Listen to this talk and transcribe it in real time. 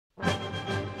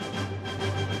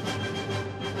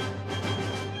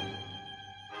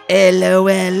Hello,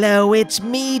 hello, it's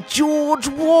me, George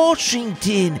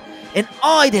Washington. And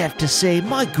I'd have to say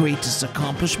my greatest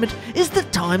accomplishment is the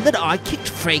time that I kicked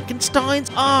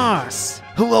Frankenstein's ass.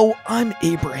 Hello, I'm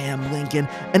Abraham Lincoln,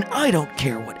 and I don't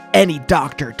care what any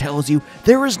doctor tells you,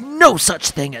 there is no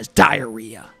such thing as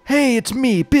diarrhea. Hey, it's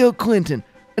me, Bill Clinton,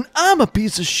 and I'm a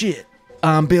piece of shit.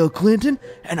 I'm Bill Clinton,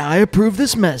 and I approve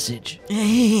this message.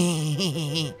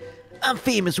 I'm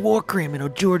famous war criminal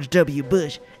George W.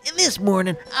 Bush, and this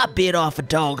morning I bit off a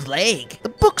dog's leg. The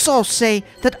books all say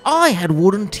that I had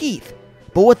wooden teeth,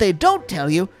 but what they don't tell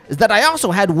you is that I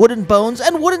also had wooden bones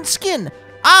and wooden skin.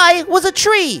 I was a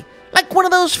tree, like one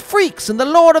of those freaks in The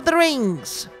Lord of the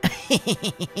Rings.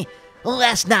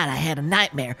 Last night I had a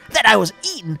nightmare that I was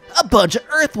eating a bunch of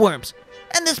earthworms,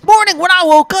 and this morning when I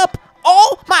woke up,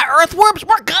 all my earthworms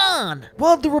were gone!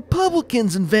 Well, the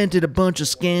Republicans invented a bunch of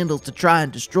scandals to try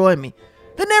and destroy me.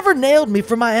 They never nailed me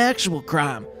for my actual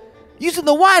crime, using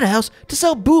the White House to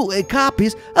sell bootleg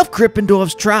copies of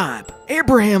Krippendorf's Tribe.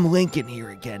 Abraham Lincoln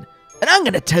here again, and I'm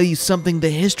gonna tell you something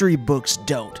the history books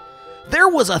don't. There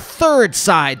was a third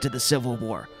side to the Civil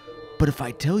War, but if I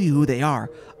tell you who they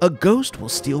are, a ghost will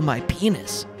steal my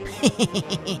penis.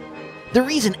 The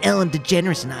reason Ellen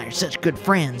DeGeneres and I are such good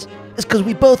friends is because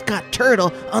we both got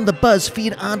Turtle on the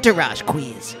BuzzFeed Entourage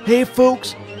quiz. Hey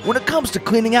folks, when it comes to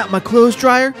cleaning out my clothes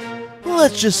dryer,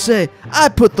 let's just say I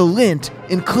put the lint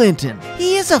in Clinton.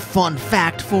 Here's a fun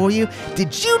fact for you.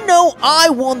 Did you know I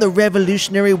won the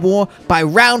Revolutionary War by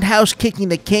roundhouse kicking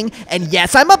the king? And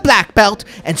yes, I'm a black belt,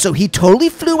 and so he totally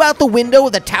flew out the window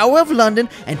of the Tower of London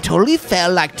and totally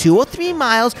fell like 2 or 3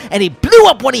 miles, and he blew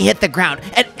up when he hit the ground,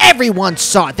 and everyone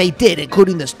saw it. They did,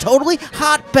 including this totally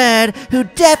hot bird who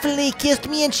definitely kissed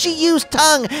me and she used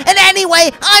tongue. And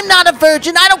anyway, I'm not a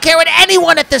virgin. I don't care what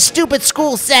anyone at this stupid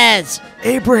school says.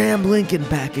 Abraham Lincoln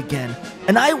back again,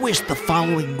 and I wish the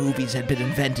following movies had been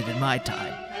invented in my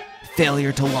time.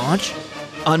 Failure to Launch,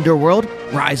 Underworld,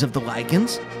 Rise of the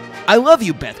Lycans, I Love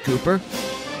You, Beth Cooper,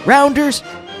 Rounders,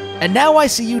 and Now I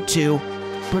See You Too,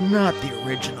 but not the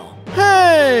original.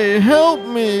 Hey, help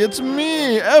me, it's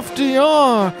me,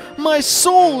 FDR. My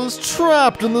soul is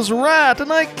trapped in this rat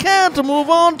and I can't move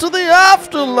on to the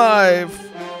afterlife.